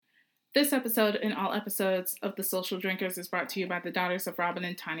This episode and all episodes of The Social Drinkers is brought to you by the daughters of Robin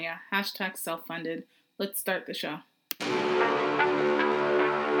and Tanya. # self-funded. Let's start the show.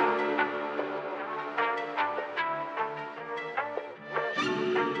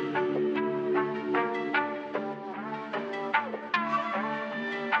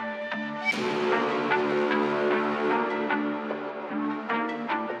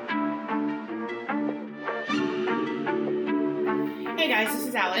 Hey guys, this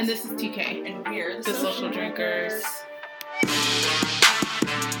is Alex. And this is TK. And we're The Social Drinkers.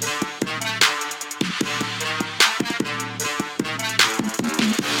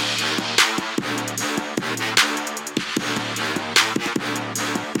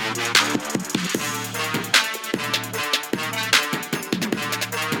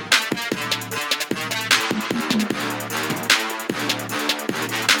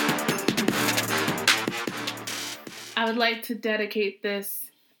 I would like to dedicate this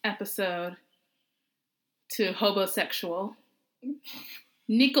episode to hobosexual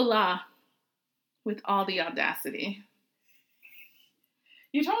Nicolas with all the audacity.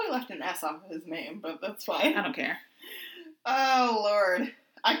 You totally left an S off of his name, but that's fine. I don't care. Oh, Lord.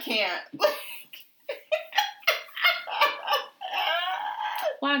 I can't.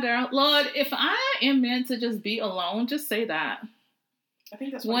 Why, girl? Lord, if I am meant to just be alone, just say that. I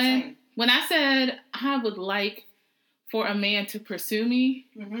think that's what I'm saying. When I said I would like for a man to pursue me,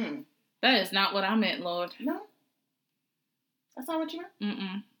 that is not what I meant, Lord. No? That's not what you meant?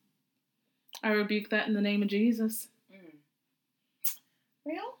 Mm-mm. I rebuke that in the name of Jesus.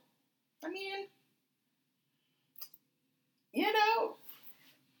 Well, I mean, you know,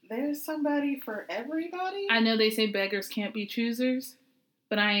 there's somebody for everybody. I know they say beggars can't be choosers,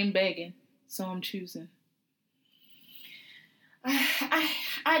 but I ain't begging, so I'm choosing.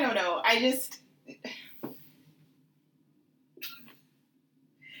 I don't know.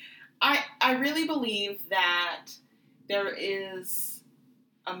 I really believe that there is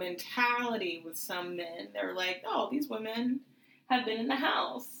a mentality with some men. They're like, oh, these women have been in the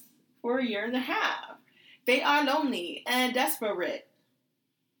house for a year and a half. They are lonely and desperate.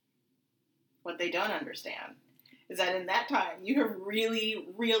 What they don't understand is that in that time, you have really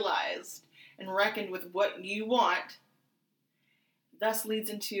realized and reckoned with what you want. Thus leads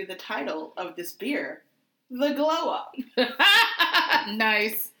into the title of this beer, The Glow Up.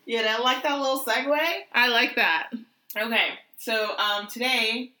 Nice. You know, like that little segue? I like that. Okay, so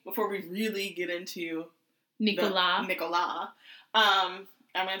today, before we really get into Nicolas, I'm going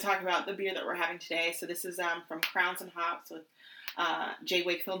to talk about the beer that we're having today. So this is from Crowns and Hops with J.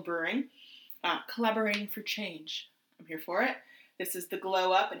 Wakefield Brewing. Collaborating for change. I'm here for it. This is the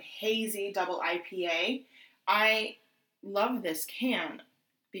Glow Up and Hazy Double IPA. I love this can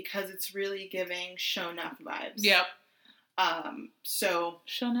because it's really giving Show Enough vibes. Yep. So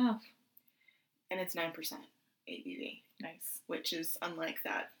Show Enough. And it's 9% ABV. Nice. Which is unlike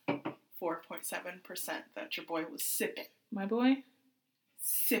that 4.7% that your boy was sipping. My boy?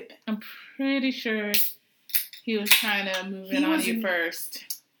 Sipping. I'm pretty sure he was trying to move in on you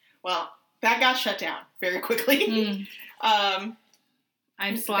first. Well, that got shut down very quickly. I'm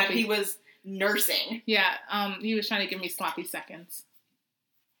sloppy. That he was nursing. Yeah, he was trying to give me sloppy seconds.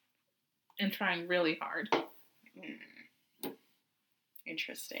 And trying really hard.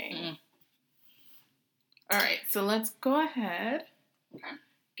 Interesting. All right, so let's go ahead. Okay.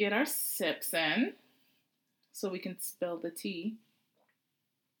 Get our sips in. So we can spill the tea.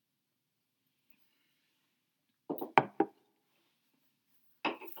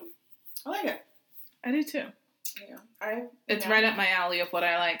 I like it. I do too. Yeah, it's right up my alley of what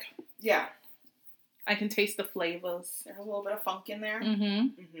I like. Yeah. I can taste the flavors. There's a little bit of funk in there.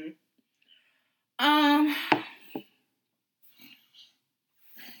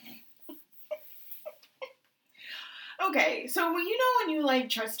 Okay, so when you like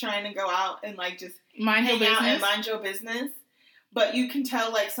just trying to go out and like just mind your business and mind your business, but you can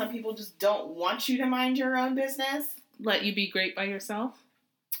tell like some people just don't want you to mind your own business. Let you be great by yourself.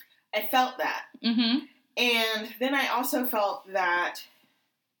 I felt that. And then I also felt that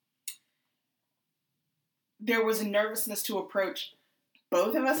there was a nervousness to approach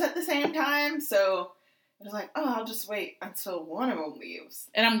both of us at the same time. So I was like, oh, I'll just wait until one of them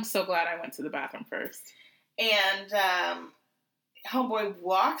leaves. And I'm so glad I went to the bathroom first. And homeboy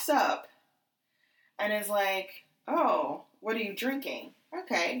walks up and is like, oh, what are you drinking?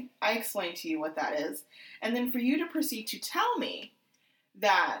 Okay, I explained to you what that is. And then for you to proceed to tell me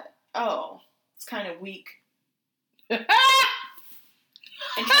that, oh, it's kind of weak. and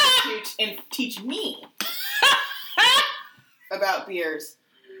teach me about beers.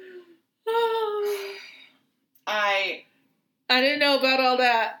 I didn't know about all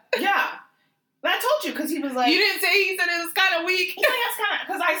that. Yeah. But I told you, because he was like... You didn't say he said it was kind of weak. Yeah, that's kind of...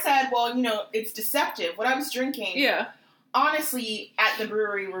 Because I said, well, you know, it's deceptive. What I was drinking... Yeah. Honestly, at the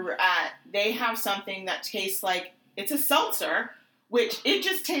brewery we were at, they have something that tastes like... It's a seltzer, which it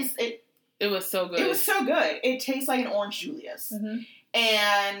just tastes... It was so good. It was so good. It tastes like an Orange Julius. Mm-hmm.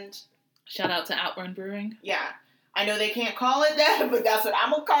 And... Shout out to Outrun Brewing. Yeah. I know they can't call it that, but that's what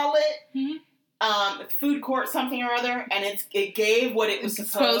I'm going to call it. Mm-hmm. Food court something or other, and it gave what it was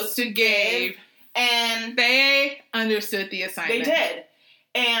supposed to give. And they understood the assignment. They did.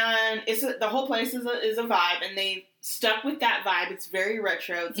 And the whole place is a vibe, and they stuck with that vibe. It's very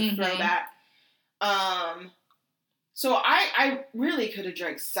retro. It's a throwback. So I really could have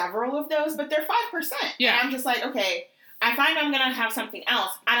drank several of those, but they're 5%. Yeah. And I'm just like, okay, I find I'm going to have something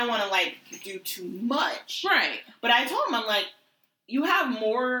else. I don't want to, like, do too much. Right. But I told him, I'm like, you have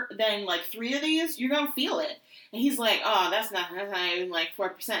more than, like, 3 of these, you're going to feel it. And he's like, oh, that's not even, like,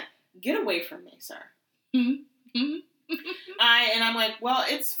 4%. Get away from me, sir. Mm-hmm. Mm-hmm. And I'm like, well,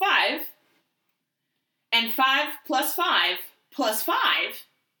 it's 5. And 5 plus 5 plus 5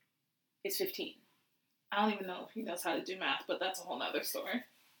 is 15. I don't even know if he knows how to do math, but that's a whole nother story.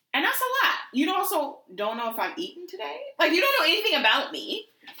 And that's a lot. You also don't know if I've eaten today. Like, you don't know anything about me.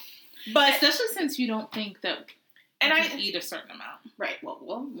 But especially since you don't think that I can eat a certain amount. Right.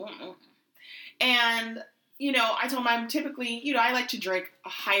 Well. And, you know, I told him I'm typically, you know, I like to drink a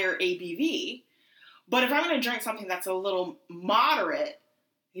higher ABV. But if I'm going to drink something that's a little moderate,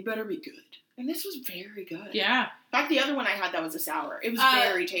 it better be good. And this was very good. Yeah. In fact, the other one I had that was a sour. It was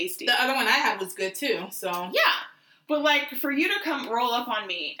very tasty. The other one I had was good too, so. Yeah. But, like, for you to come roll up on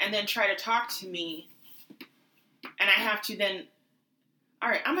me and then try to talk to me, and I have to then, all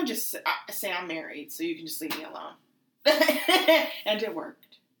right, I'm going to just say I'm married, so you can just leave me alone. And it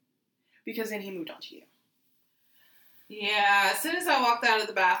worked. Because then he moved on to you. Yeah, as soon as I walked out of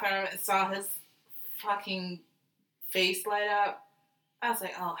the bathroom and saw his fucking face light up, I was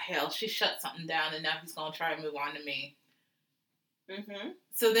like, oh, hell, she shut something down, and now he's going to try to move on to me. Mm-hmm.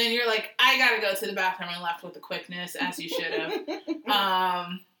 So then you're like, I gotta go to the bathroom, and left with the quickness, as you should have.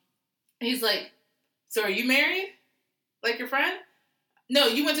 He's like, so are you married? Like your friend? No,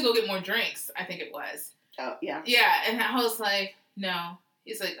 you went to go get more drinks, I think it was. Oh, yeah. Yeah, and I was like, no.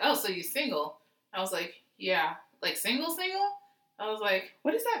 He's like, oh, so you're single? I was like, yeah. Like, single? I was like...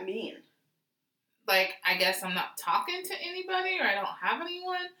 What does that mean? Like, I guess I'm not talking to anybody, or I don't have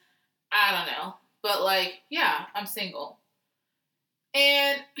anyone? I don't know. But, like, yeah, I'm single.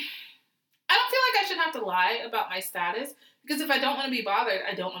 And I don't feel like I should have to lie about my status, because if I don't want to be bothered,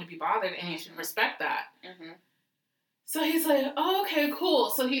 I don't want to be bothered, and you should respect that. Mm-hmm. So he's like, oh, okay, cool.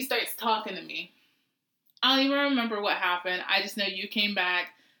 So he starts talking to me. I don't even remember what happened. I just know you came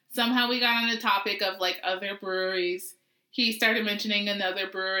back. Somehow we got on the topic of, like, other breweries. He started mentioning another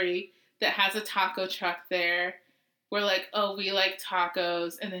brewery that has a taco truck there. We're like, oh, we like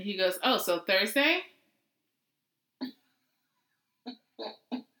tacos. And then he goes, oh, so Thursday?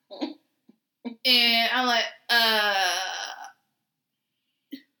 And I'm like,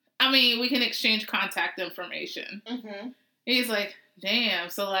 I mean, we can exchange contact information. Mm-hmm. He's like, damn,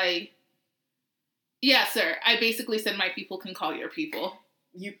 so like, yeah, sir, I basically said my people can call your people.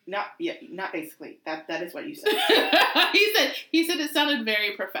 Not basically. That is what you said. he said it sounded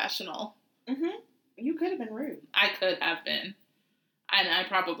very professional. Mm-hmm. You could have been rude. I could have been. And I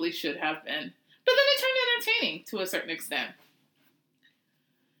probably should have been. But then it turned entertaining to a certain extent.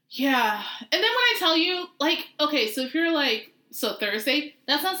 Yeah. And then when I tell you, like, okay, so if you're like, so Thursday,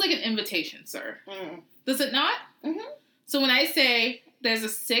 that sounds like an invitation, sir. Mm. Does it not? Mm-hmm. So when I say there's a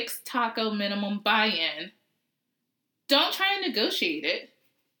 6 taco minimum buy-in, don't try and negotiate it.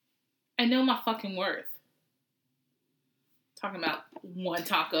 I know my fucking worth. Talking about 1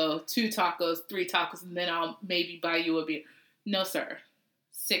 taco, 2 tacos, 3 tacos, and then I'll maybe buy you a beer. No, sir.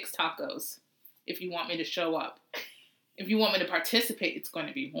 6 tacos. If you want me to show up. If you want me to participate, it's going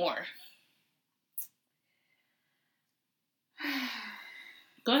to be more.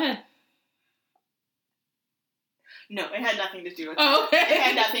 Go ahead. No, it had nothing to do with that. Okay. It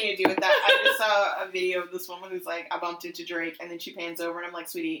had nothing to do with that. I just saw a video of this woman who's like, I bumped into Drake, and then she pans over, and I'm like,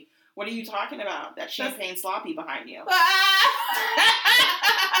 sweetie, what are you talking about? That champagne sloppy behind you.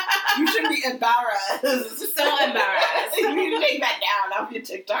 You should be embarrassed. So embarrassed. You need to take that down off your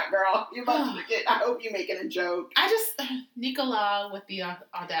TikTok, girl. You're about to get, I hope you're making a joke. Nicola with the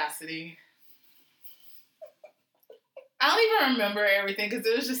audacity. I don't even remember everything because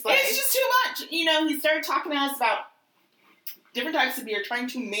it was just like... It's just too much. You know, he started talking to us about different types of beer, trying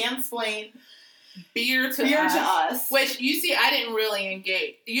to mansplain beer to us. Which, you see, I didn't really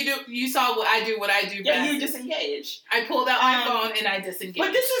engage. You saw what I do best. Yeah, you disengaged. I pulled out my phone and I disengaged.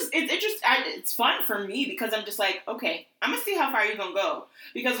 But it's interesting. It's fun for me because I'm just like, okay, I'm going to see how far you're going to go.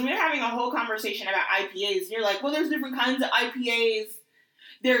 Because when we're having a whole conversation about IPAs, you're like, well, there's different kinds of IPAs.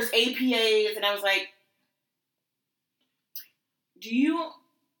 There's APAs. And I was like, do you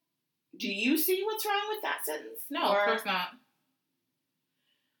see what's wrong with that sentence? No, of course not.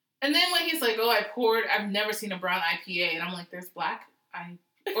 And then when he's like, I've never seen a brown IPA. And I'm like, there's black.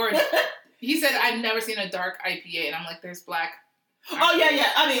 He said, I've never seen a dark IPA. And I'm like, there's black. IPA. Oh,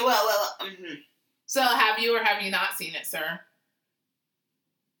 yeah. I mean, well. Mm-hmm. So have you or have you not seen it, sir?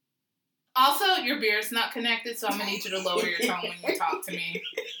 Also, your beard's not connected, so I'm going to need you to lower your tone when you talk to me.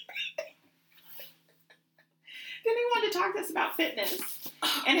 Then he wanted to talk to us about fitness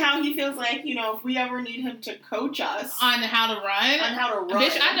and how he feels like, if we ever need him to coach us. On how to run?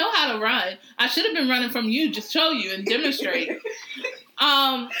 Bitch, I know how to run. I should have been running from you, just show you and demonstrate.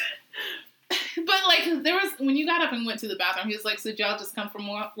 But, there was, when you got up and went to the bathroom, he was like, so did y'all just come from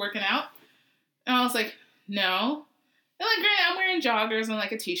working out? And I was like, no. And, granted, I'm wearing joggers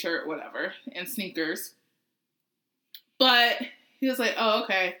and, a t-shirt or whatever, and sneakers. But he was like, oh,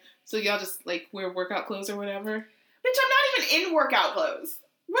 okay. So y'all just, wear workout clothes or whatever? Bitch, I'm not even in workout clothes.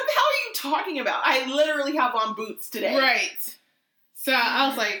 What the hell are you talking about? I literally have on boots today. Right. So I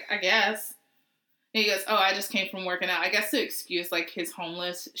was like, I guess. And he goes, oh, I just came from working out. I guess to excuse, his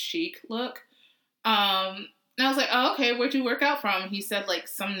homeless chic look. And I was like, oh, okay, where'd you work out from? He said,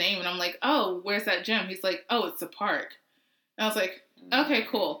 some name. And I'm like, oh, where's that gym? He's like, oh, it's a park. And I was like, okay,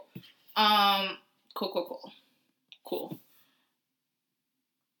 cool. Cool.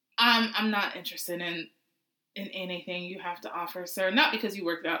 I'm not interested in anything you have to offer, sir. Not because you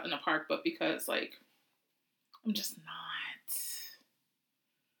worked out in a park, but because, I'm just not.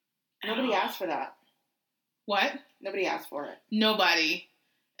 Nobody asked for that. What? Nobody asked for it. Nobody.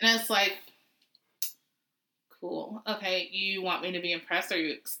 And it's like, cool. Okay, you want me to be impressed? Are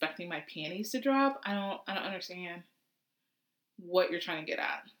you expecting my panties to drop? I don't understand what you're trying to get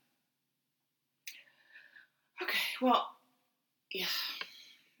at. Okay, well, yeah.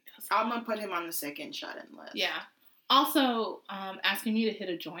 I'm going to put him on the second shut-in list. Yeah. Also, asking me to hit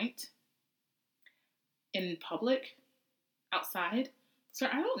a joint in public, outside. Sir,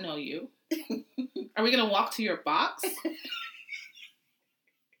 I don't know you. Are we going to walk to your box?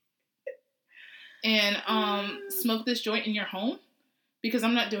 And smoke this joint in your home? Because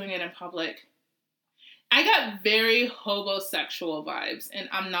I'm not doing it in public. I got very hobosexual vibes, and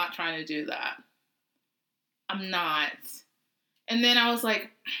I'm not trying to do that. I'm not. And then I was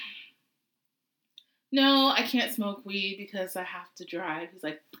like, no, I can't smoke weed because I have to drive. He's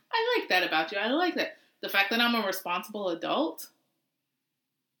like, I like that about you. I like that. The fact that I'm a responsible adult,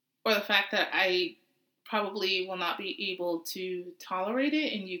 or the fact that I probably will not be able to tolerate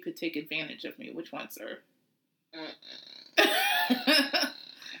it and you could take advantage of me. Which one, sir? I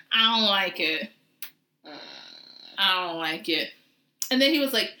don't like it. I don't like it. And then he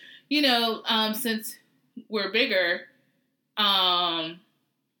was like, since we're bigger,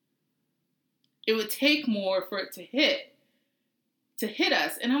 it would take more for it to hit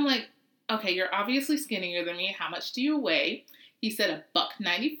us. And I'm like, okay, you're obviously skinnier than me. How much do you weigh? He said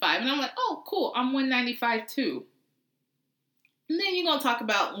 $195. And I'm like, oh, cool. I'm 195 too. And then you're going to talk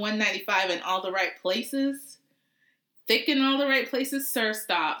about 195 in all the right places? Thick in all the right places? Sir,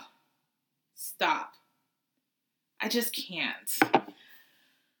 stop. Stop. I just can't.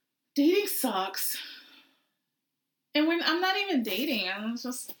 Dating sucks. And when I'm not even dating, I'm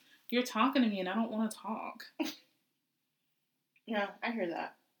just, you're talking to me and I don't want to talk. Yeah, I hear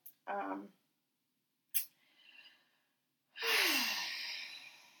that.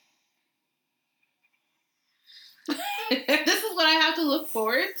 This is what I have to look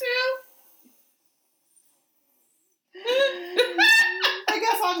forward to? I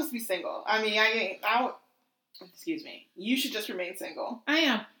guess I'll just be single. I mean, excuse me. You should just remain single. I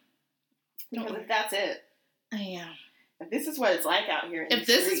am. Because if that's it. I am. If this is what it's like out here in If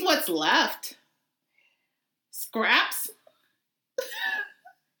this is what's left. Scraps?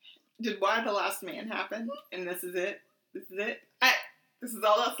 Did Why the Last Man happen? And this is it? This is it? This is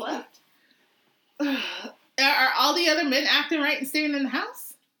all that's left? Are all the other men acting right and staying in the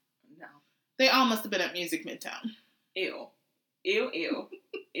house? No. They all must have been at Music Midtown. Ew. Ew, ew.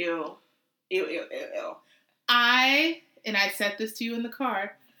 Ew. Ew, ew, ew, ew. I said this to you in the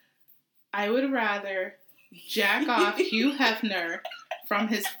car, I would rather jack off Hugh Hefner from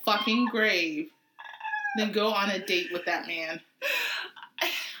his fucking grave than go on a date with that man.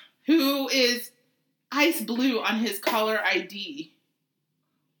 Who is ice blue on his caller ID.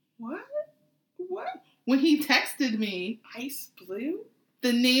 What? when he texted me, Ice Blue?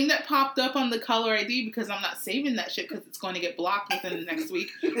 the name that popped up on the caller ID, because I'm not saving that shit because it's going to get blocked within the next week,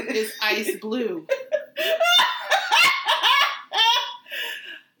 is Ice Blue.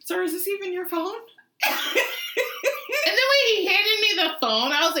 Sir, is this even your phone? And then when he handed me the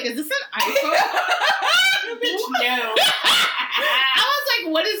phone, I was like, is this an iPhone? No. I was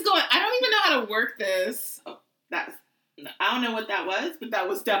like, what is going on? I don't even know how to work this. Oh, I don't know what that was, but that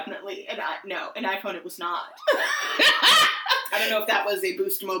was definitely an iPhone. It was not. I don't know if that was a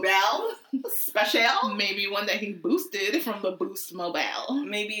Boost Mobile special. Maybe one that he boosted from the Boost Mobile.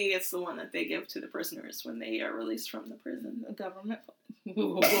 Maybe it's the one that they give to the prisoners when they are released from the prison. The government. Because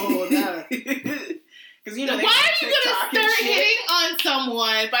you know, why are you gonna start hitting on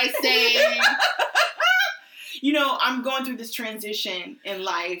someone by saying, you know, I'm going through this transition in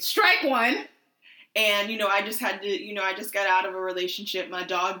life. Strike one. And, you know, I just got out of a relationship. My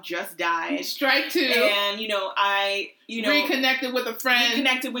dog just died. Strike two. And, reconnected with a friend.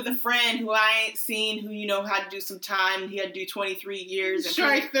 Reconnected with a friend who I ain't seen, who, you know, had to do some time. He had to do 23 years.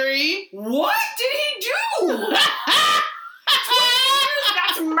 Strike three. What did he do? 23 years?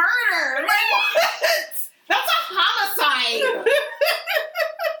 That's murder. Like, what? That's a homicide.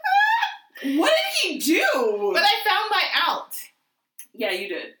 What did he do? But I found my out. Yeah, you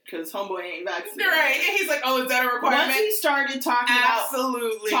did, because homeboy ain't vaccinated. Right, and he's like, oh, is that a requirement? Once he started talking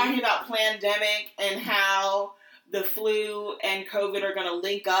Absolutely. about pandemic and how the flu and COVID are going to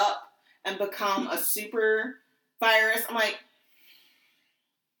link up and become a super virus, I'm like,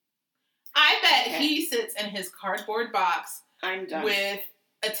 I bet he sits in his cardboard box I'm done. With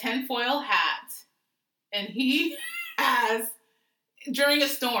a tinfoil hat, and he has, during a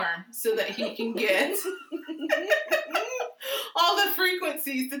storm, so that he can get all the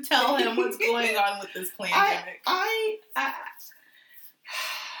frequencies to tell him what's going on with this pandemic.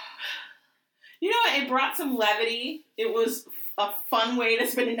 You know, it brought some levity. It was a fun way to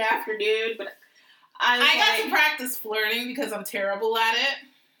spend an afternoon, but I got to practice flirting because I'm terrible at it.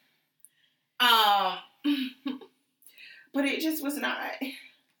 But it just was not.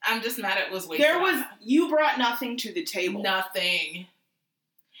 I'm just mad it was wasted. You brought nothing to the table. Nothing.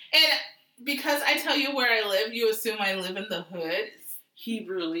 And because I tell you where I live, you assume I live in the hood. He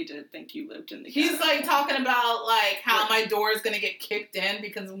really did think you lived in the He's ghetto. like talking about like how my door is going to get kicked in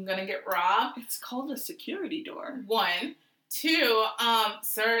because I'm going to get robbed. It's called a security door. One. Two,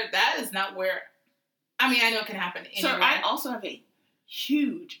 sir, that is not where, I mean, I know it can happen anywhere. Sir, I also have a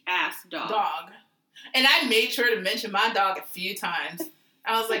huge ass dog. And I made sure to mention my dog a few times.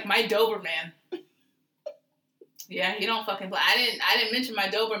 I was like, my Doberman. Yeah, he don't fucking play. I didn't mention my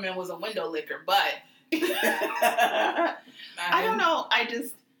Doberman was a window licker, but I don't know. I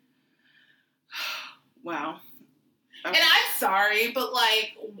just wow. Okay. And I'm sorry, but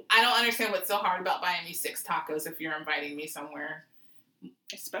like I don't understand what's so hard about buying me 6 tacos if you're inviting me somewhere.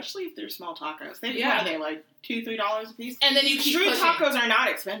 Especially if they're small tacos. What are they, like $2-3 a piece? And then you keep street tacos are not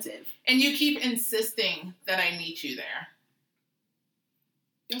expensive. And you keep insisting that I meet you there.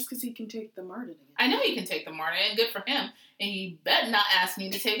 Just because he can take the MARTA. I know he can take the MARTA, and good for him. And he better not ask me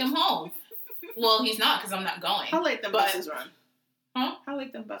to take him home. Well, he's not, because I'm not going. How late them buses run? Huh? How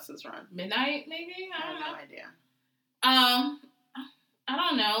late them buses run? Midnight, maybe? I have no idea. I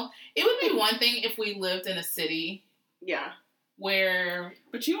don't know. It would be one thing if we lived in a city. Yeah. Where...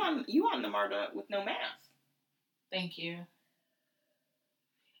 But you on the MARTA with no mask. Thank you.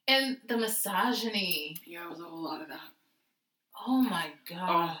 And the misogyny. Yeah, it was a whole lot of that. Oh my God.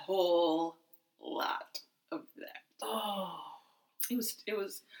 A whole lot of that. Oh. It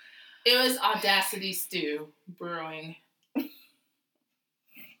was Audacity Stew brewing.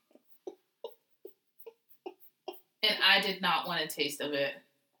 And I did not want a taste of it.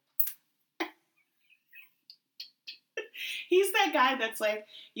 He's that guy that's like,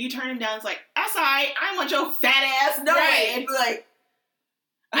 you turn him down, it's like, that's alright, I want your fat ass. No way. Like,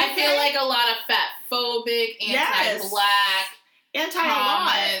 I feel like a lot of fat-phobic, anti-black,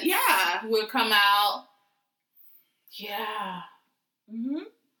 anti-lot. Yeah. would come out. Yeah. Mm-hmm.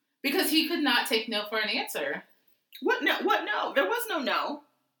 Because he could not take no for an answer. What no? What no? There was no.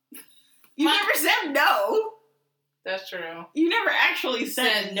 You never said no. That's true. You never actually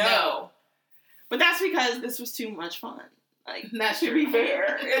said no. But that's because this was too much fun. Like, that's to be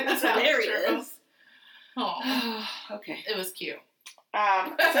fair. It was hilarious. Oh. Okay. It was cute.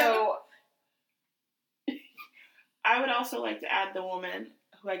 So, I would also like to add the woman,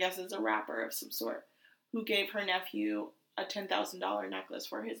 who I guess is a rapper of some sort, who gave her nephew a $10,000 necklace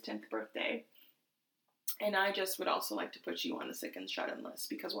for his 10th birthday. And I just would also like to put you on the sick and shut-in list,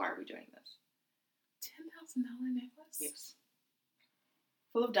 because why are we doing this? $10,000 necklace? Yes.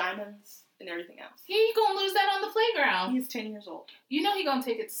 full of diamonds and everything else. He gonna lose that on the playground. He's 10 years old. You know he gonna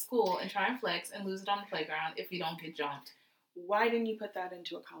take it to school and try and flex and lose it on the playground if he don't get jumped. Why didn't you put that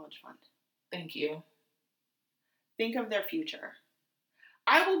into a college fund? Thank you. Think of their future.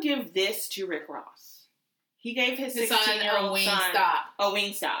 I will give this to Rick Ross. He gave his 16-year-old son a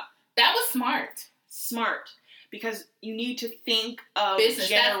Wingstop. That was smart. Smart. Because you need to think of business.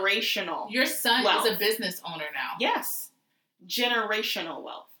 Generational Your son wealth. is a business owner now. Yes. Generational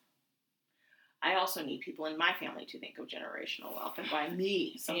wealth. I also need people in my family to think of generational wealth and buy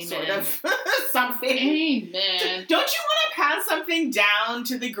me some sort of something. Amen. Don't you want to pass something down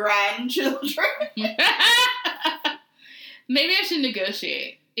to the grandchildren? Maybe I should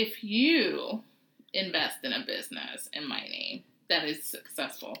negotiate. If you invest in a business in my name that is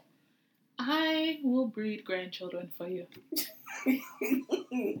successful, I will breed grandchildren for you.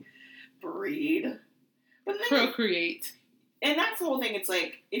 Breed. But then, procreate. And that's the whole thing. It's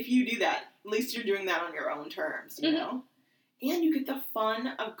like, if you do that, at least you're doing that on your own terms, you know? And you get the fun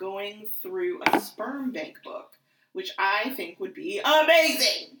of going through a sperm bank book, which I think would be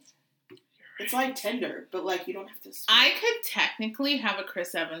amazing. It's like Tinder, but like you don't have to. I could technically have a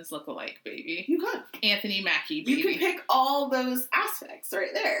Chris Evans lookalike baby. You could. Anthony Mackie baby. You could pick all those aspects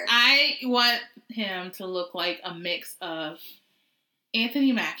right there. I want him to look like a mix of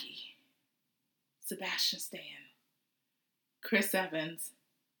Anthony Mackie, Sebastian Stan, Chris Evans,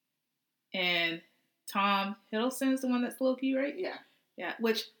 and Tom Hiddleston's the one that's Loki, right? Yeah. Yeah.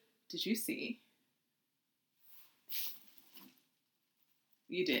 Which, did you see?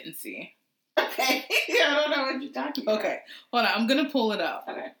 You didn't see. Okay. I don't know what you're talking about. Okay. Hold on. I'm going to pull it up.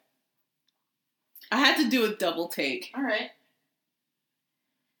 Okay. I had to do a double take. All right.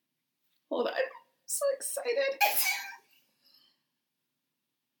 Hold on. I'm so excited.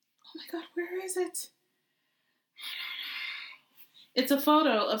 Oh my God. Where is it? It's a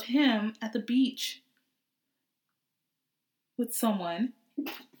photo of him at the beach with someone,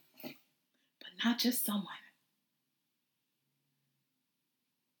 but not just someone.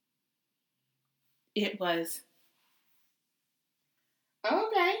 It was.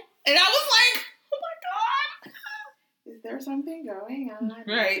 Okay. And I was like, oh my God. Is there something going on?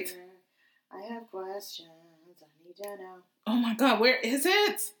 Right. Here? I have questions. I need to know. Oh my God, where is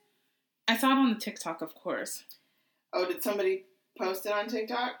it? I saw it on the TikTok, of course. Oh, did somebody post it on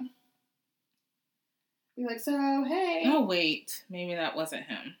TikTok? Be like, so, hey. Oh, wait. Maybe that wasn't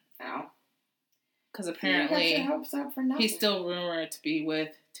him. Ow. Because You apparently got your hopes up for nothing. he's still rumored to be with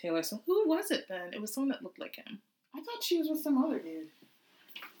Taylor. So who was it then? It was someone that looked like him. I thought she was with some other dude.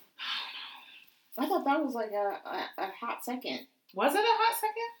 I thought that was like a hot second. Was it a hot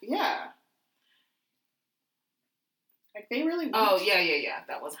second? Yeah. Like they really Oh, worked yeah.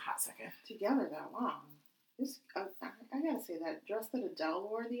 That was a hot second. together that long. This, I gotta say that dress that Adele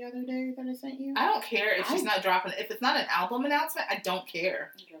wore the other day that I sent you. I don't care if she's not dropping. If it's not an album announcement, I don't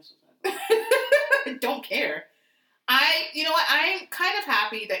care. That dress was ugly. I don't care. You know what? I'm kind of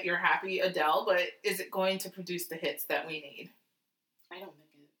happy that you're happy, Adele, but is it going to produce the hits that we need? I don't think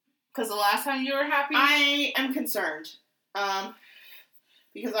it. Because the last time you were happy? I am concerned.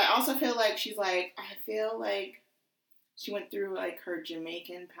 Because I also feel like I feel like she went through like her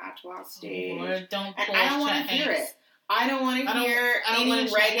Jamaican patois stage. Lord, don't and I don't want to hear it. I don't want to hear any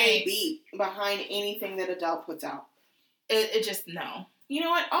reggae beat behind anything that Adele puts out. It just, no. You know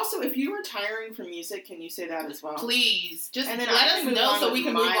what? Also, if you're retiring from music, can you say that as well? Please. Just and then let us know so we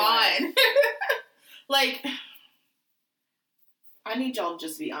can move on. Like, I need y'all to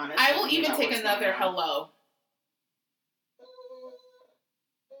just be honest. I will even take another hello.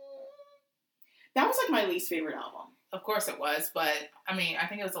 That was like my least favorite album. Of course it was, but I mean, I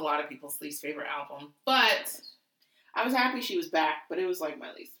think it was a lot of people's least favorite album. But I was happy she was back, but it was like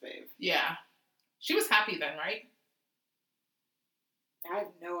my least fave. Yeah. She was happy then, right? I have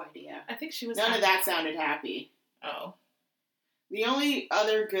no idea. I think she was None happy. of that sounded happy. Oh. The only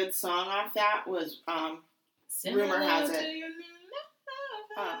other good song off that was Rumor Has It.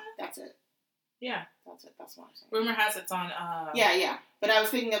 That's it. Yeah. That's it. That's what I'm saying. Rumor Has It's on Yeah. But I was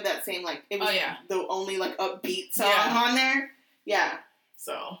thinking of that same it was the only upbeat song on there. Yeah.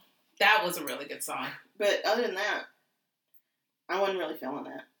 So that was a really good song. But other than that, I wasn't really feeling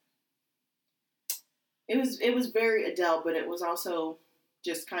that. It was very Adele, but it was also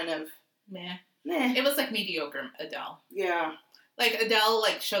just kind of meh. It was like mediocre Adele. Yeah. Like Adele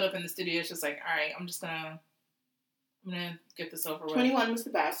showed up in the studio, it's just like, all right, I'm gonna get this over with. 21 was the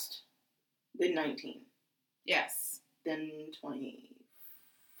best. Then 19. Yes. Then 25.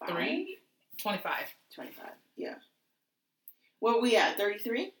 25. 25. Yeah. What are we at?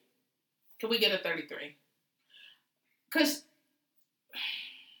 33? Can we get a 33? Because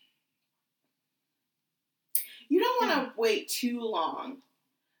You don't want to wait too long.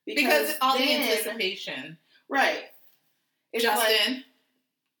 Because all the anticipation. Right. It's Justin. Like,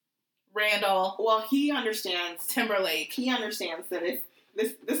 Randall. Well, he understands. Timberlake. He understands that if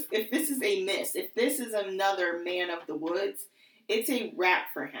this is a miss, if this is another man of the woods, it's a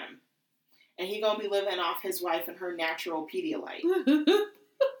wrap for him. And he gonna be living off his wife and her natural Pedialyte.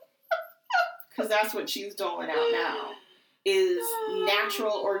 Because that's what she's doling out now. Is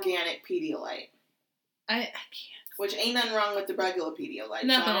natural organic Pedialyte. I can't. Which ain't nothing wrong with the regular Pedialyte.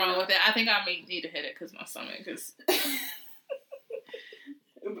 Nothing wrong with it. I think I may need to hit it because my stomach is...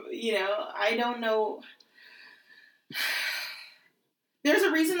 You know, I don't know. There's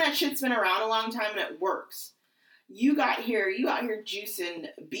a reason that shit's been around a long time and it works. You out here juicing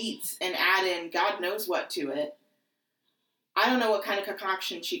beets and adding God knows what to it. I don't know what kind of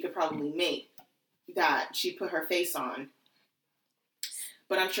concoction she could probably make that she put her face on.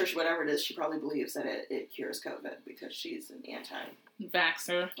 But I'm sure whatever it is, she probably believes that it cures COVID because she's an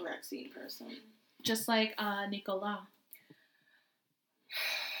vaccine person. Just like Nicola.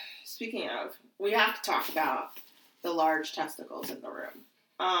 Speaking of, we have to talk about the large testicles in the room.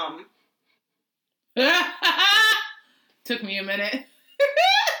 Took me a minute.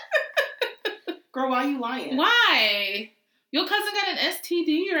 Girl, why are you lying? Why? Your cousin got an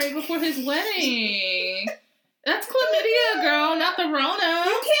STD right before his wedding. That's chlamydia, girl, not the Rona.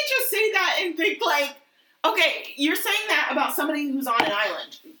 You can't just say that and think like, okay, you're saying that about somebody who's on an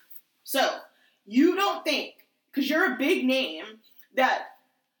island. So, you don't think, because you're a big name, that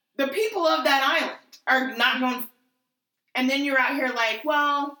the people of that island are not going, and then you're out here like,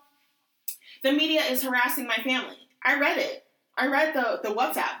 well, the media is harassing my family. I read it. I read the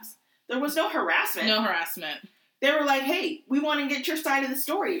WhatsApps. There was no harassment. No harassment. They were like, hey, we want to get your side of the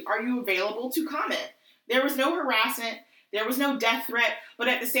story. Are you available to comment? There was no harassment. There was no death threat. But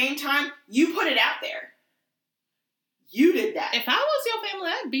at the same time, you put it out there. You did that. If I was your family,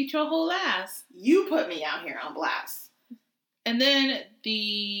 I'd beat your whole ass. You put me out here on blast. And then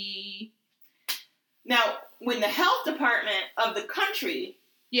Now, when the health department of the country...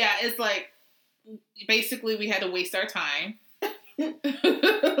 Yeah, it's like, basically we had to waste our time.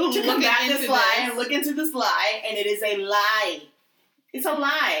 to combat this lie and look into this lie, and it is a lie. It's a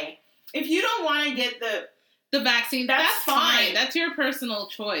lie. If you don't want to get the vaccine, that's fine. That's your personal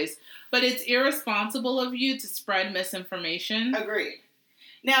choice. But it's irresponsible of you to spread misinformation. Agreed.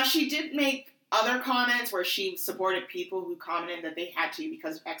 Now, she did make other comments where she supported people who commented that they had to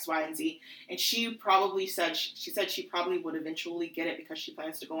because of X, Y, and Z. And she probably said, she probably would eventually get it because she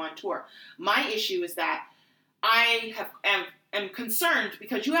plans to go on tour. My issue is that I am concerned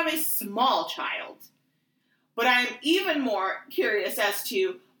because you have a small child. But I'm even more curious as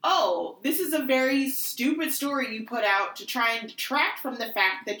to, oh, this is a very stupid story you put out to try and detract from the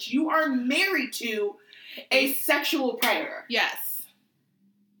fact that you are married to a sexual predator. Yes.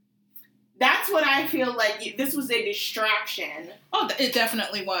 That's what I feel like this was a distraction. Oh, it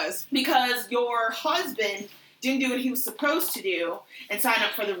definitely was. Because your husband didn't do what he was supposed to do and sign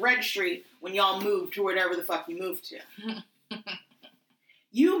up for the registry when y'all moved to wherever the fuck you moved to.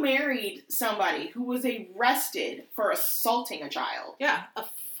 You married somebody who was arrested for assaulting a child. Yeah, a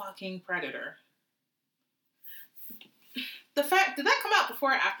fucking predator. Did that come out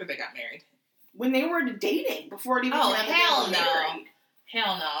before or after they got married? When they were dating, before it even came out that they were married.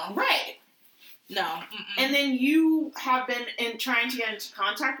 Hell no. Right. No. Mm-mm. And then you have been trying to get into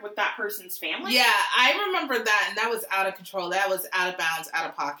contact with that person's family? Yeah, I remember that, and that was out of control. That was out of bounds, out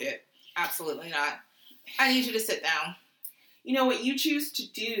of pocket. Absolutely not. I need you to sit down. You know, what you choose to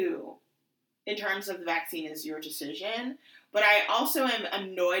do in terms of the vaccine is your decision. But I also am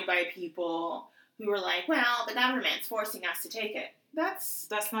annoyed by people who are like, well, the government's forcing us to take it. That's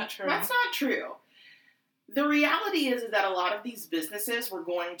not true. That's not true. The reality is that a lot of these businesses were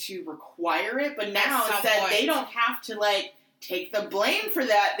going to require it, but now instead they don't have to, take the blame for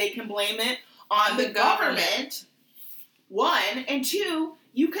that. They can blame it on the government. One. And two,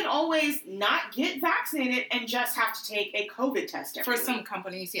 you can always not get vaccinated and just have to take a COVID test every week. For some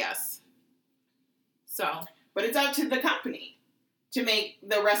companies, yes. So. But it's up to the company to make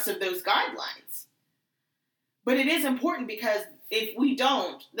the rest of those guidelines. But it is important because if we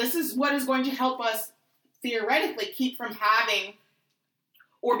don't, this is what is going to help us theoretically keep from having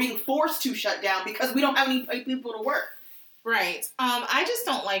or being forced to shut down because we don't have any people to work. Right. I just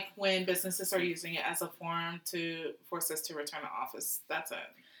don't like when businesses are using it as a form to force us to return to office. That's it.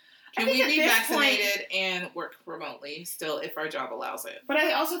 Can we be vaccinated and work remotely still if our job allows it? But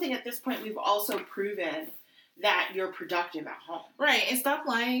I also think at this point we've also proven that you're productive at home. Right. And stop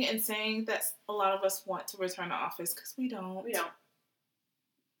lying and saying that a lot of us want to return to office because we don't. We don't.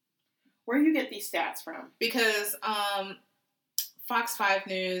 Where do you get these stats from? Because Fox 5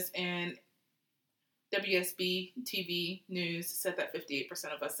 News and WSB TV News said that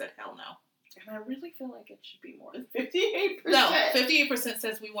 58% of us said hell no. And I really feel like it should be more than 58%. No, 58%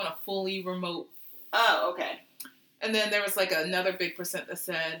 says we want a fully remote. Oh, okay. And then there was like another big percent that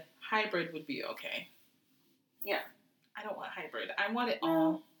said hybrid would be okay. Yeah. I don't want hybrid. I want it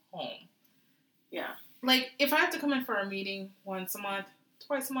all home. Yeah. Like, if I have to come in for a meeting once a month,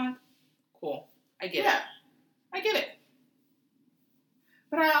 twice a month, cool. I get it. I get it.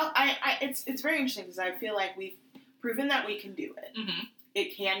 But it's very interesting because I feel like we've proven that we can do it. Mm-hmm.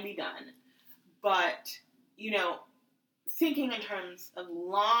 It can be done. But, thinking in terms of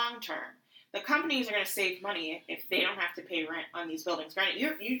long term, the companies are going to save money if they don't have to pay rent on these buildings. Granted,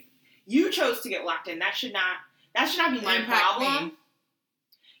 you chose to get locked in. That should not be my problem.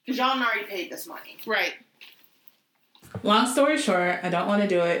 Because y'all already paid this money. Right. Long story short, I don't want to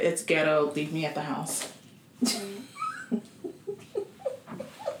do it. It's ghetto. Leave me at the house. So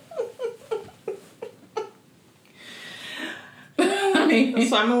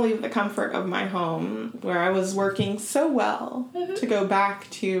I'm going to leave the comfort of my home where I was working so well to go back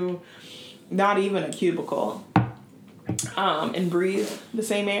to not even a cubicle and breathe the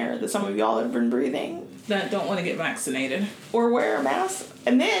same air that some of y'all have been breathing. That don't want to get vaccinated. Or wear a mask.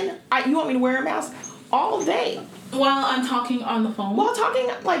 And then you want me to wear a mask all day. While I'm talking on the phone? While talking,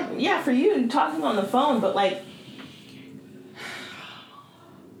 for you, talking on the phone, but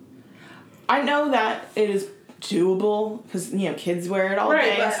I know that it is doable because kids wear it all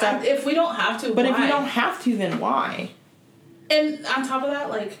day and stuff. If we don't have to, but why? If we don't have to, then why? And on top of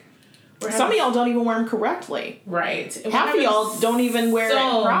that, some of y'all don't even wear them correctly. Right. Half of y'all don't even wear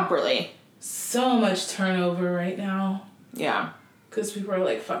it properly. So much turnover right now. Yeah. Because people are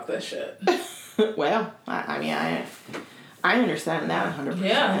like, fuck this shit. Well, I understand that 100%.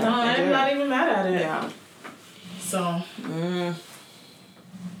 Yeah, no, I'm not even mad at it. Yeah. So.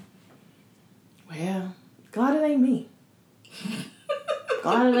 Well, glad it ain't me.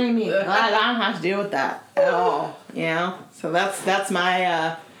 Glad it ain't me. Glad I don't have to deal with that at all. So that's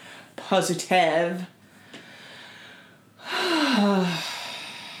my positive.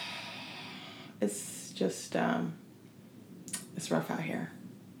 It's just it's rough out here.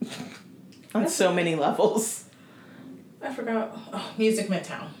 On so many levels. I forgot. Oh, Music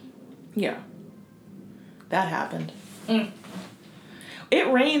Midtown. Yeah. That happened.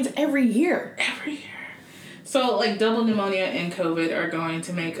 It rains every year. Every year. So, double pneumonia and COVID are going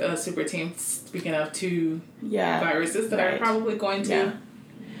to make a super team, speaking of two viruses that are probably going to. Yeah.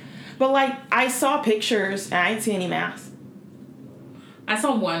 But, I saw pictures, and I didn't see any masks. I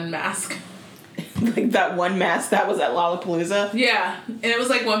saw one mask. That one mask that was at Lollapalooza? Yeah. And it was,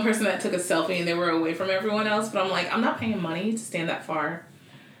 one person that took a selfie, and they were away from everyone else. But I'm I'm not paying money to stand that far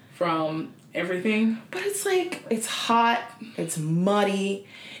from everything. But it's it's hot, it's muddy.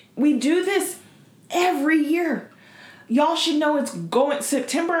 We do this every year. Y'all should know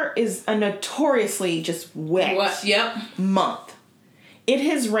September is a notoriously just wet month. It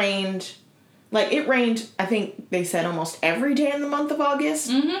has rained, it rained, I think they said almost every day in the month of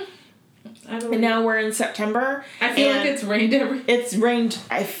August. Mm-hmm. And now we're in September. I feel like it's rained It's rained,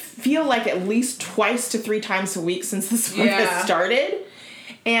 I feel like at least 2 to 3 times a week since this month has started.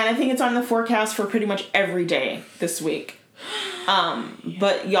 And I think it's on the forecast for pretty much every day this week.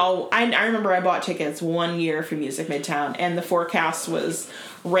 But y'all, I remember I bought tickets 1 year for Music Midtown, and the forecast was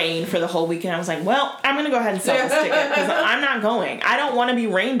rain for the whole weekend. I was like, well, I'm going to go ahead and sell this ticket because I'm not going. I don't want to be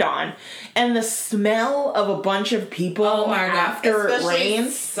rained on. And the smell of a bunch of people after it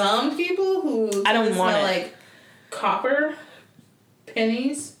rains. Some people who I don't want smell it. Copper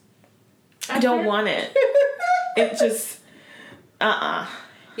pennies. I don't want it. It just,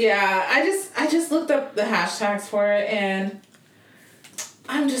 Yeah, I just looked up the hashtags for it, and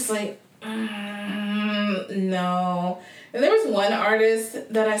I'm just no. And there was one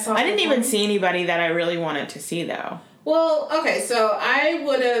artist that I saw. I didn't even see anybody that I really wanted to see, though. Well, okay, so I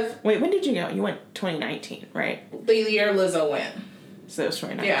would have... Wait, when did you go? You went 2019, right? The year Lizzo went. So it was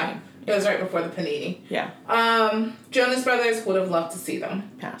 2019. Yeah, it was right before the Panini. Yeah. Jonas Brothers, would have loved to see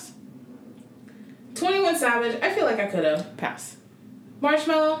them. Pass. 21 Savage, I feel like I could have. Pass.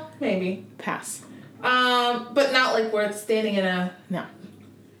 Marshmallow, maybe. Pass. But not worth standing in a... No.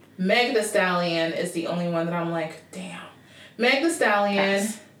 Meg Thee Stallion is the only one that I'm damn. Meg Thee Stallion.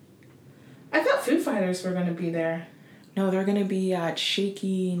 Pass. I thought Foo Fighters were going to be there. No, they're going to be at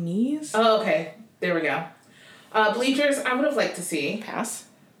Shaky Knees. Oh, okay. There we go. Bleachers, I would have liked to see. Pass.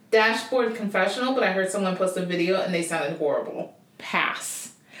 Dashboard Confessional, but I heard someone post a video and they sounded horrible.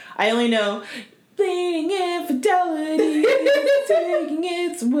 Pass. I only know... Bleeding in Infidelity is taking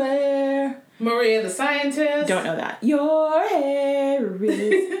its wear. Maria the Scientist. Don't know that. Your hair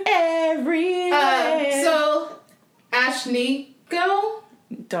is everywhere. So, Ashniko?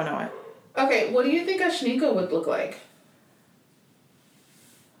 Don't know it. Okay, what do you think Ashniko would look like?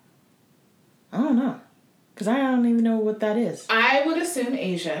 I don't know. Because I don't even know what that is. I would assume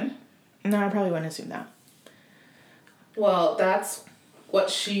Asian. No, I probably wouldn't assume that. Well, that's what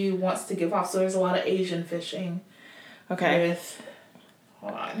she wants to give off. So there's a lot of Asian fishing. Okay.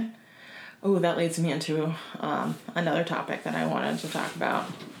 Hold on. Oh, that leads me into another topic that I wanted to talk about.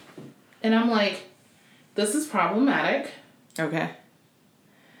 And I'm like, this is problematic. Okay.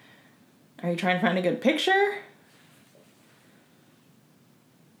 Are you trying to find a good picture?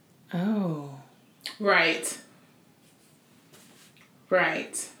 Oh. Right.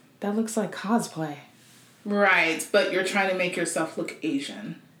 Right. That looks like cosplay. Right, but you're trying to make yourself look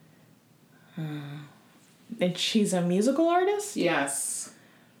Asian. And she's a musical artist? Yes.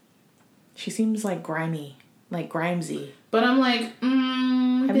 She seems like grimy. Like Grimesy. But I'm like,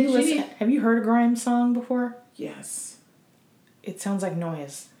 Have you heard a Grimes song before? Yes. It sounds like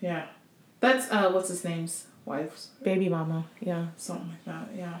noise. Yeah. That's, what's his name's wife's? Baby Mama, yeah. Something like that,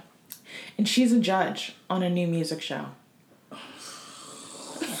 yeah. And she's a judge on a new music show.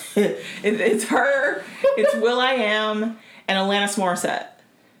 It's her, it's will.i.am, and Alanis Morissette.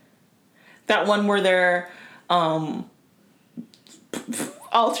 That one where they're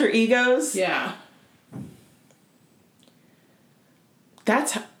alter egos. Yeah.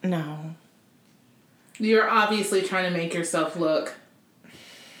 No. You're obviously trying to make yourself look...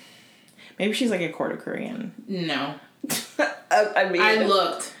 Maybe she's like a quarter Korean. No. I mean... I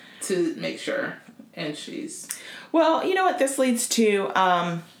looked to make sure, and she's... Well, you know what this leads to?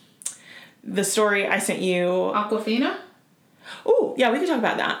 The story I sent you. Aquafina? Oh, yeah, we can talk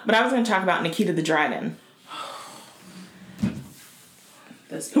about that. But I was going to talk about Nikita the Dragon.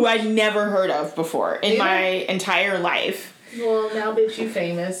 Who I'd never heard of before in my entire life. Well, now bitch, you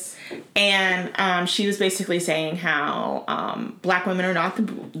famous. And she was basically saying how black women are not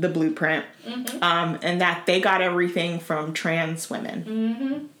the blueprint. Mm-hmm. And that they got everything from trans women.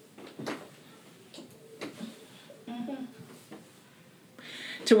 Mm-hmm.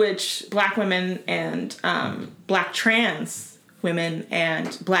 To which black women and black trans women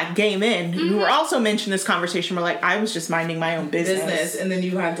and black gay men who were also mentioned in this conversation were like, I was just minding my own business. And then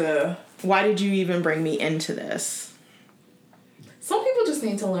you had to... Why did you even bring me into this? Some people just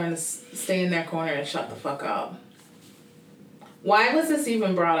need to learn to stay in their corner and shut the fuck up. Why was this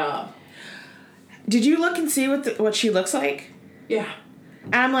even brought up? Did you look and see what she looks like? Yeah.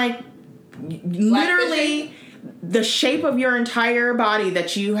 And I'm like, literally... The shape of your entire body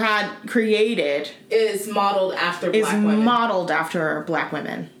that you had created is modeled after black women. Is modeled after black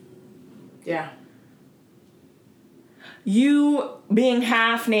women. Yeah. You being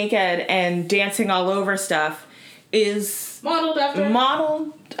half naked and dancing all over stuff is modeled after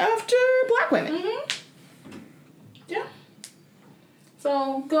black women. Mm-hmm. Yeah.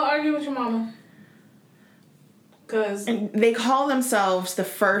 So go argue with your mama. And they call themselves the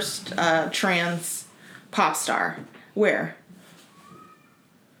first trans pop star. Where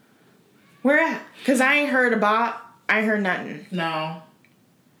at? Because I ain't heard a bop. I heard nothing. No.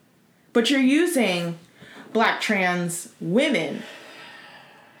 But you're using black trans women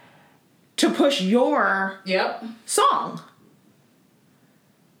to push your song.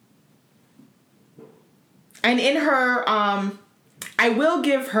 And in her, I will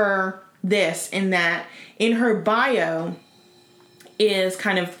give her this in that in her bio is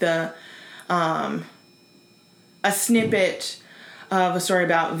kind of the, a snippet of a story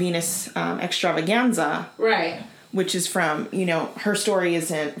about Venus Extravaganza. Right. Which is from, her story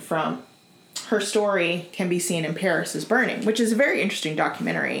isn't from... Her story can be seen in Paris is Burning, which is a very interesting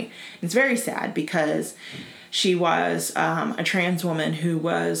documentary. It's very sad because she was a trans woman who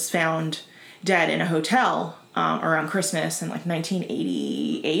was found dead in a hotel around Christmas in like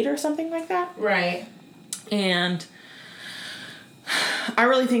 1988 or something like that. Right. And... I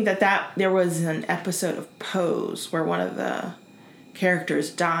really think that there was an episode of Pose where one of the characters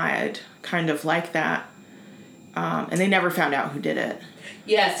died kind of like that. And they never found out who did it.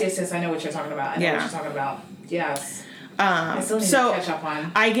 Yes. I know what you're talking about. Yes. I still need to catch up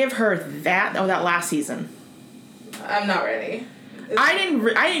on. I give her that last season. I'm not ready. I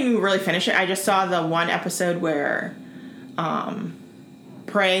didn't even really finish it. I just saw the one episode where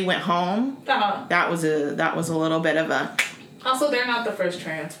Prey went home. Uh-huh. That was a little bit of a... Also, they're not the first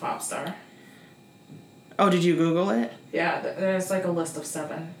trans pop star. Oh, did you Google it? Yeah, there's like a list of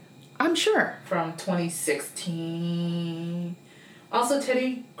 7. I'm sure. From 2016. Also,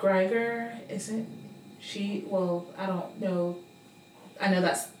 Teddy Greiger, is it? I don't know. I know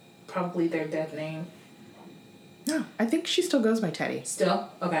that's probably their dead name. No, I think she still goes by Teddy. Still?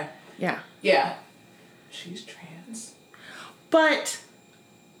 Okay. Yeah. Yeah. She's trans. But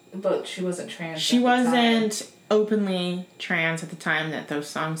she wasn't trans. She wasn't openly trans at the time that those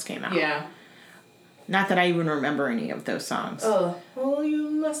songs came out. Yeah. Not that I even remember any of those songs. Oh, you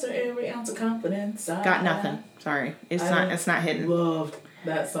muster every ounce of confidence. Got nothing. Sorry. It's not hidden. Loved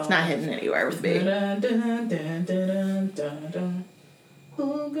that song. It's not hidden anywhere with me.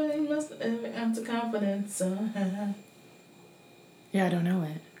 Oh, girl, you muster every ounce of confidence. Yeah, I don't know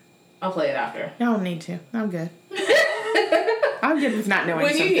it. I'll play it after. I don't need to. I'm good. I'm good with not knowing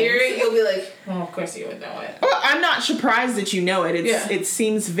when something. you hear it, you'll be like, oh, of course you would know it. Well, I'm not surprised that you know it. It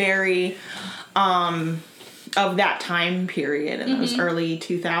seems very of that time period in those early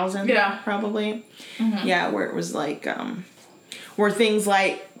 2000s. Yeah. Probably. Mm-hmm. Yeah, where it was like, where things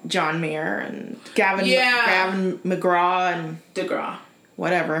like John Mayer and Gavin McGraw and DeGraw.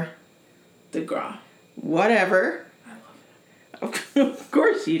 Whatever. DeGraw. Whatever. I love it. Of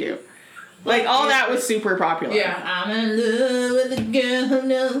course you do. Like, all that was super popular. Yeah. I'm in love with a girl who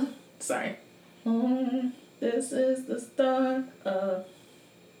knows. Sorry. This is the start of...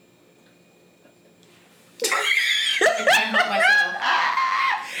 I can't help myself.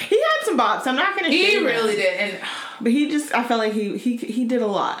 He had some bops. I'm not going to He really did. But I felt like he did a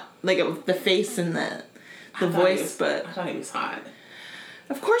lot. Like, the face and the voice, but... I thought he was hot.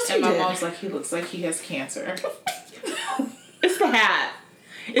 Of course he did. And my mom's like, he looks like he has cancer. It's the hat.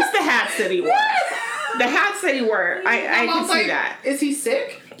 It's the hats that he wore. The hats that he wore. I can see that. Is he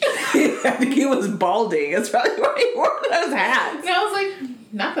sick? I think he was balding. That's probably why he wore those hats. And I was like,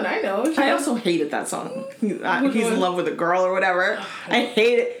 not that I know. I also hated that song. He's in love with a girl or whatever. I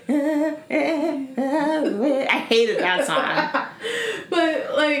hate it. I hated that song.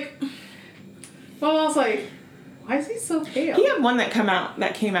 But, like, my mom's like, why is he so pale? He had one that came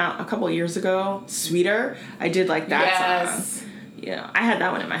out a couple of years ago. Sweeter. I did like that song. Yeah, I had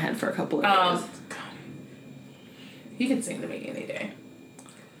that one in my head for a couple of years. God. He can sing to me any day.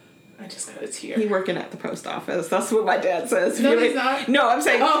 I just got a tear. He working at the post office. That's what my dad says. No, he's not. No, I'm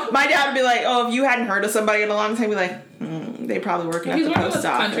saying my dad would be like, oh, if you hadn't heard of somebody in a long time, he'd be like, they probably working at the post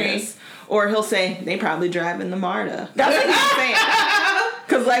office. Country. Or he'll say, they probably drive in the MARTA. That's what he's saying.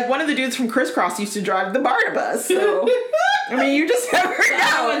 Because, like, one of the dudes from Crisscross used to drive the MARTA bus. So, I mean, you just never know.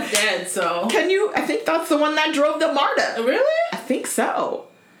 That one's dead, so. I think that's the one that drove the MARTA. Really? I think so.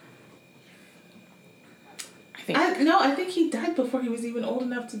 I think he died before he was even old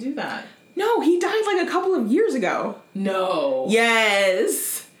enough to do that. No, he died like a couple of years ago. No.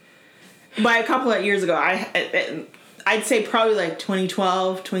 Yes. By a couple of years ago. I'd say probably like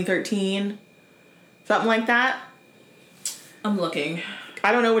 2012, 2013. Something like that. I'm looking.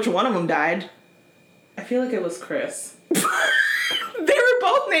 I don't know which one of them died. I feel like it was Chris. They were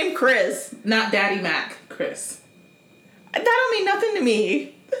both named Chris. Not Daddy Mac, Chris. That don't mean nothing to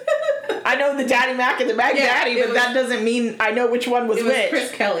me. I know the Daddy Mac and the Mac Daddy, but that doesn't mean I know which one was which. It was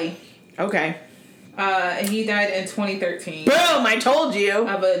Chris Kelly. Okay. And he died in 2013. Boom! I told you.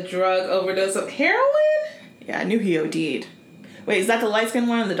 Of a drug overdose of heroin? Yeah, I knew he OD'd. Wait, is that the light skin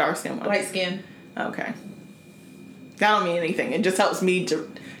one or the dark skin one? Light skin. Okay. That don't mean anything. It just helps me to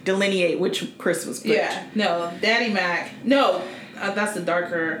delineate which Chris was which. Yeah. No, Daddy Mac. No, that's the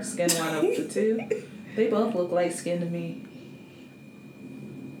darker skin one of the two. They both look light skinned to me.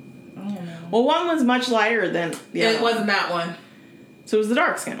 I don't know. Well, one was much lighter than the other. It wasn't that one. So it was the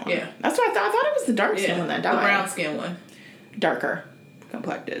dark skin one. Yeah. That's what I thought. I thought it was the dark skin one that died. The brown skin one. Darker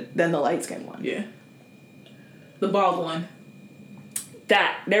complected than the light skin one. Yeah. The bald one.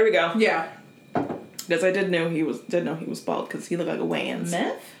 There we go. Yeah. Because I did know he was bald because he looked like a Wayans.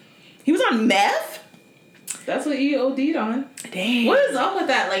 Meth? He was on meth? That's what he OD'd on. Dang. What is up with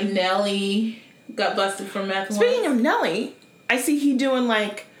that? Like Nelly got busted for meth. Speaking of Nelly, I see he doing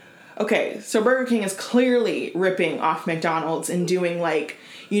like, okay, so Burger King is clearly ripping off McDonald's and doing like,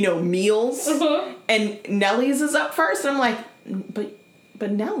 meals. Uh-huh. And Nelly's is up first. And I'm like,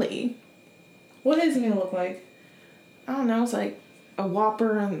 but Nelly. What is he gonna look like? I don't know. It's like a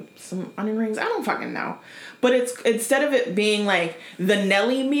Whopper and some onion rings. I don't fucking know. But it's instead of it being like the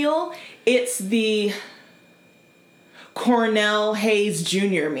Nelly meal, it's the Cornell Hayes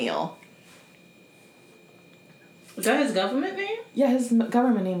Jr. meal. Is that his government name? Yeah, his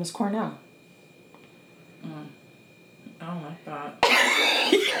government name is Cornell. I don't like that.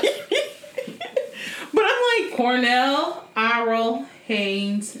 But I'm like... Cornell Errol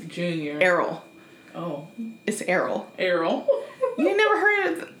Haynes Jr. Errol. Oh. It's Errol. Errol. You never heard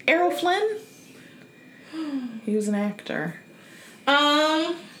of Errol Flynn? He was an actor.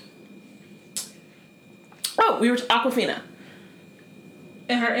 Oh, we were Aquafina.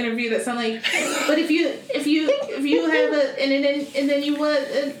 In her interview, that sounded like, but if you have a and then you want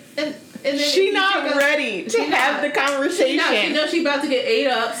and then she not ready to have the conversation. She knows she's about to get ate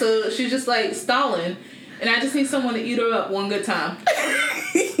up, so she's just like stalling. And I just need someone to eat her up one good time.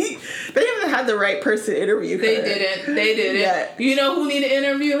 They haven't had the right person to interview her. They didn't. Yeah. You know who need to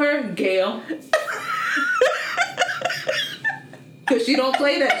interview her? Gail. Because she don't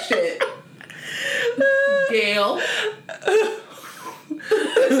play that shit. Gail.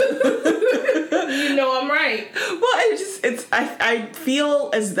 You know I'm right. Well, I feel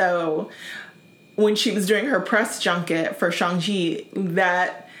as though when she was doing her press junket for Shang-Chi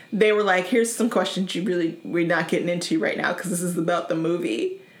that they were like, here's some questions we're not getting into right now because this is about the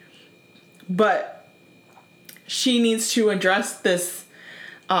movie. But she needs to address this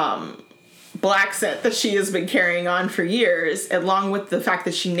black scent that she has been carrying on for years, along with the fact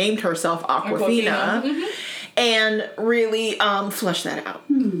that she named herself Aquafina. Mm-hmm. And really flesh that out.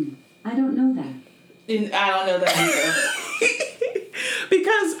 I don't know that. I don't know that either.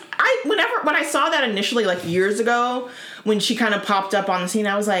 Because when I saw that initially, like years ago, when she kind of popped up on the scene,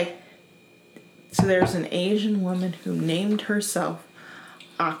 I was like, so there's an Asian woman who named herself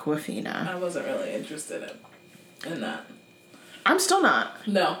Aquafina. I wasn't really interested in that. I'm still not.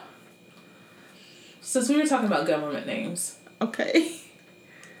 No. Since we were talking about government names. Okay.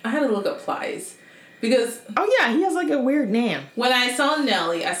 I had to look up Plies. Because... Oh, yeah, he has like a weird name. When I saw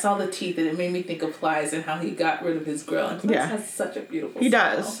Nelly, I saw the teeth and it made me think of Plies and how he got rid of his grill. And Plies has such a beautiful smile. He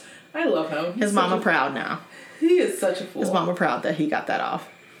does. I love him. His mama proud now. He is such a fool. His mama proud that he got that off.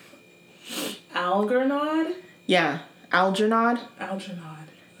 Algernon? Yeah. Algernon?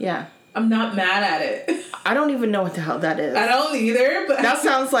 Yeah. I'm not mad at it. I don't even know what the hell that is. I don't either, but... That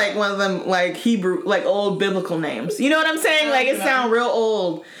sounds like one of them, like, Hebrew, like, old biblical names. You know what I'm saying? Like, it sounds real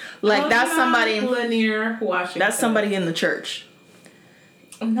old. Like, that's somebody... Lanier, Washington. That's somebody in the church.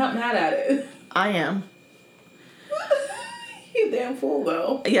 I'm not mad at it. I am. He's a damn fool,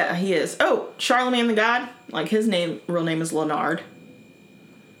 though. Yeah, he is. Oh, Charlemagne the God? Like, his real name is Leonard.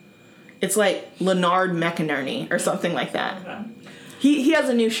 It's like Leonard McInerney or something like that. Okay. He has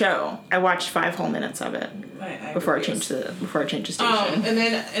a new show. I watched 5 whole minutes of it before I changed the station. And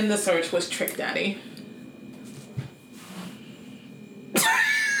then in the search was Trick Daddy.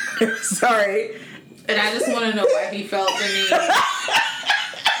 Sorry. And I just want to know why he felt the need to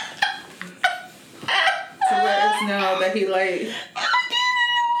let us know that he like.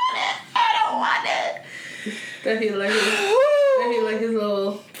 I don't want it. That he like his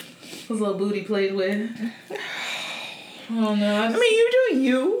little booty played with. Oh no! I mean, you do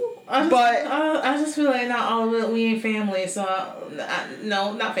you. I just feel like not all of it. We ain't family, so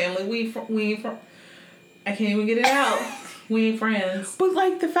no, not family. We ain't. I can't even get it out. We ain't friends. But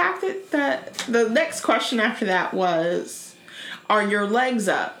like the fact that the next question after that was, "Are your legs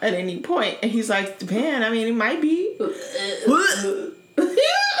up at any point?" And he's like, "Man, I mean, it might be."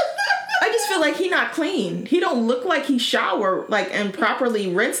 I just feel like he not clean. He don't look like he showered and properly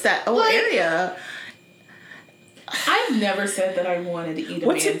rinsed that whole area. I've never said that I wanted to eat a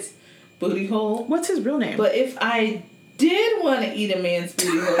man's booty hole. What's his real name? But if I did want to eat a man's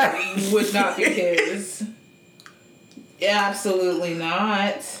booty hole, it would not be his. Absolutely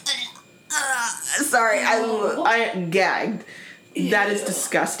not. Sorry, I gagged. Ew. That is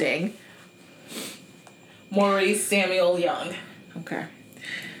disgusting. Maurice Samuel Young. Okay.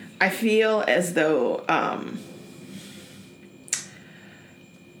 I feel as though I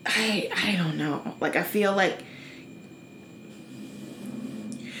don't know. Like I feel like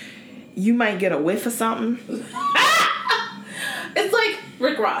you might get a whiff of something. It's like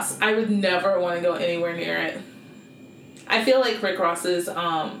Rick Ross. I would never want to go anywhere near it. I feel like Rick Ross's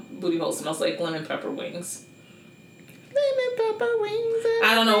booty hole smells like lemon pepper wings. Lemon pepper wings.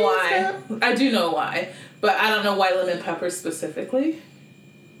 I don't know why. I do know why. But I don't know why lemon pepper specifically.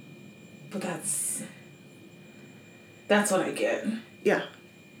 But that's what I get. Yeah.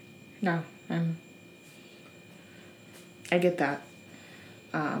 No. I get that.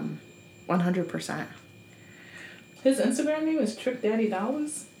 100%. His Instagram name is Trick Daddy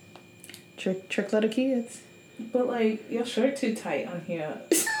Dollars. Trick little kids. But like your shirt too tight on here.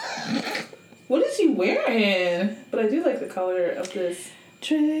 What is he wearing? But I do like the color of this.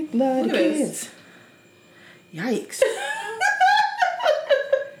 Trick little kids. Yikes.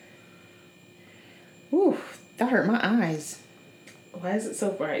 Ooh, that hurt my eyes. Why is it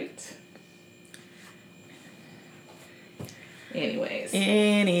so bright? Anyways.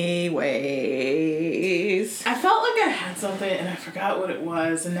 I felt like I had something and I forgot what it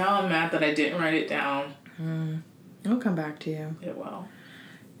was, and now I'm mad that I didn't write it down. It'll come back to you. It will.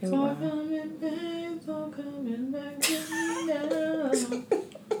 It's all coming back, it's all coming back to me now.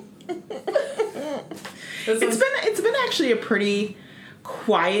 It's been actually a pretty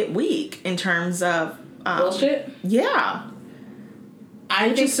quiet week in terms of bullshit. Yeah,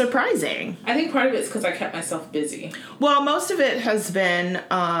 which is surprising. I think part of it's because I kept myself busy. Well, most of it has been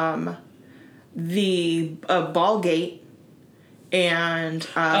the Ballgate and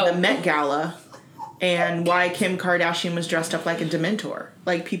the Met Gala, and why Kim Kardashian was dressed up like a Dementor.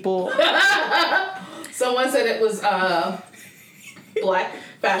 Like people. Someone said it was black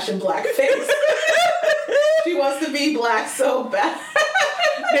fashion blackface. She wants to be black so bad.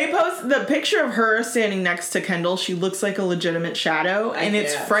 They post the picture of her standing next to Kendall. She looks like a legitimate shadow, and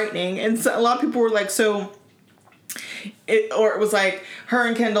it's frightening. And so a lot of people were like, it was like her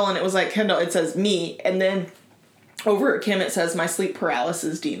and Kendall, and it was like Kendall, it says me, and then over at Kim it says my sleep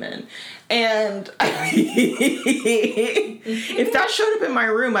paralysis demon. And if that showed up in my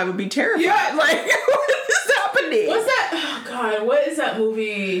room, I would be terrified. Yeah. Like, what is happening? What's that? Oh God, what is that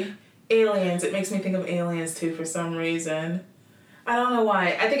movie? Aliens. It makes me think of Aliens too for some reason. I don't know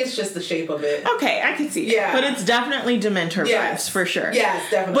why. I think it's just the shape of it. Okay, I can see it. Yeah. But it's definitely Dementor vibes, for sure.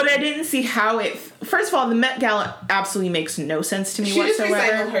 Yes, definitely. But I didn't see how it... First of all, the Met Gala absolutely makes no sense to me whatsoever. She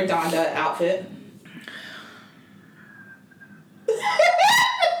just recycled her Donda outfit.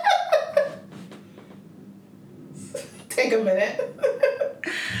 Take a minute.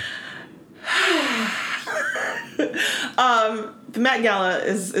 The Met Gala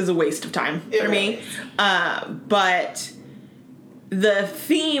is a waste of time for me. But the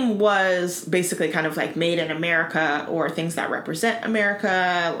theme was basically kind of like made in America, or things that represent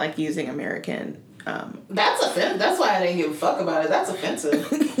America, like using American... That's offensive. That's why I didn't give a fuck about it. That's offensive.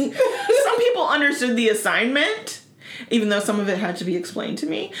 Some people understood the assignment, even though some of it had to be explained to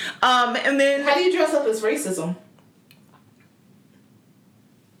me. And then... How do you dress up as racism?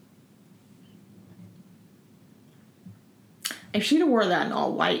 If she'd have wore that in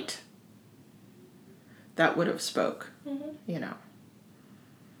all white, that would have spoke, you know.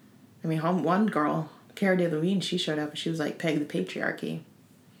 I mean, one girl, Cara Delevingne, she showed up and she was like, peg the patriarchy.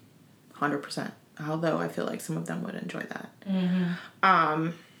 100%. Although I feel like some of them would enjoy that. Mm-hmm.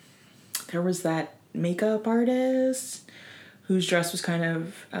 There was that makeup artist whose dress was kind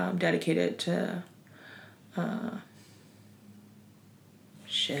of dedicated to, Marsha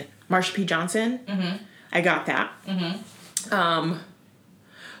P. Johnson. Mm-hmm. I got that. Mm-hmm.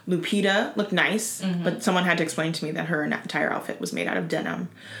 Lupita looked nice, but someone had to explain to me that her entire outfit was made out of denim,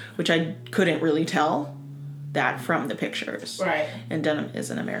 which I couldn't really tell that from the pictures. Right. And denim is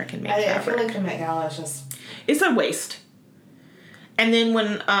an American-made fabric. I feel like the Met Gala is just... It's a waste. And then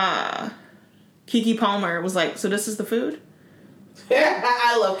when Keke Palmer was like, so this is the food?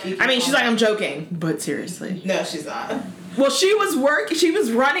 I love Keke Palmer. She's like, I'm joking, but seriously. No, she's not. Well, she was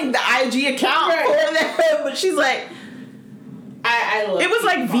running the IG account for them, but she's like... I love it. Was Keke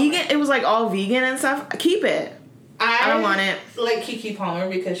like Palmer. vegan. It was like all vegan and stuff. Keep it. I don't want it. Like Keke Palmer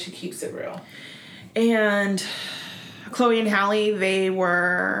because she keeps it real. And Chloe and Halle, they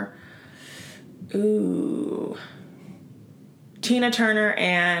were, Tina Turner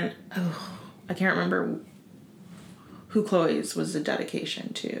and I can't remember who Chloe's was a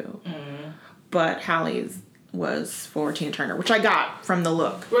dedication to, but Halle's was for Tina Turner, which I got from the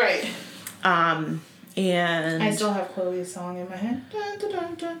look. Right. And I still have Chloe's song in my head.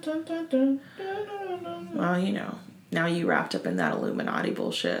 Well, you know, now you wrapped up in that Illuminati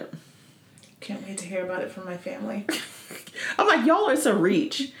bullshit. Can't wait to hear about it from my family. I'm like, y'all, it's a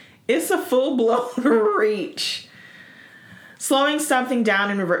reach. It's a full-blown reach. Slowing something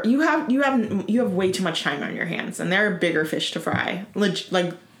down in reverse. You have way too much time on your hands, and there are bigger fish to fry.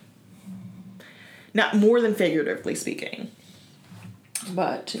 Like, not more than figuratively speaking.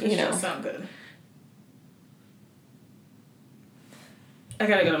 But, you know. Sound good. I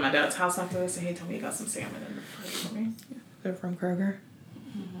gotta go to my dad's house after this, and he told me he got some salmon in the fridge for me. They're from Kroger?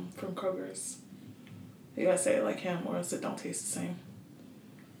 Mm-hmm. From Kroger's. You gotta say it like him, or else it don't taste the same.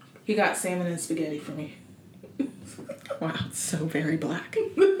 He got salmon and spaghetti for me. Wow, it's so very black.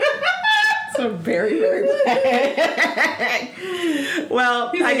 So very, very black. Well,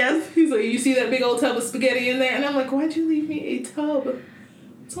 I guess. He's like, you see that big old tub of spaghetti in there? And I'm like, why'd you leave me a tub?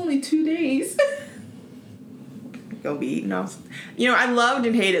 It's only 2 days. Go be eating off. You know, I loved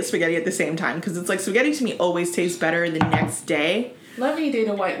and hated spaghetti at the same time, because it's like spaghetti to me always tastes better the next day. Let me date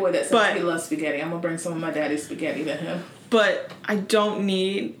a white boy that says he loves spaghetti. I'm gonna bring some of my daddy's spaghetti to him. But I don't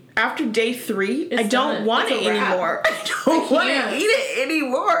need... After day 3, I don't want it anymore. I don't want to eat it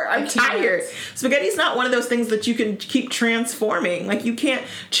anymore. I'm tired. Spaghetti's not one of those things that you can keep transforming. Like, you can't...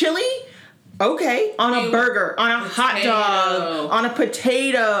 Chili... Okay, on a burger, on a hot dog, on a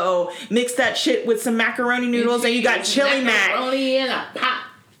potato. Mix that shit with some macaroni noodles, and you got chili mac. Macaroni in a pot.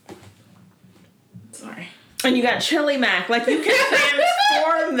 Sorry. And you got chili mac. Like, you can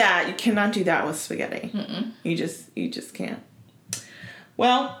transform that. You cannot do that with spaghetti. Mm-mm. You just can't.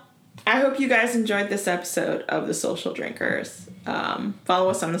 Well, I hope you guys enjoyed this episode of The Social Drinkers. Follow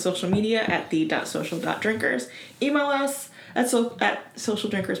us on the social media at the.social.drinkers. Email us at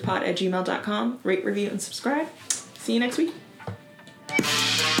socialdrinkerspod@gmail.com. Rate, review, and subscribe. See you next week.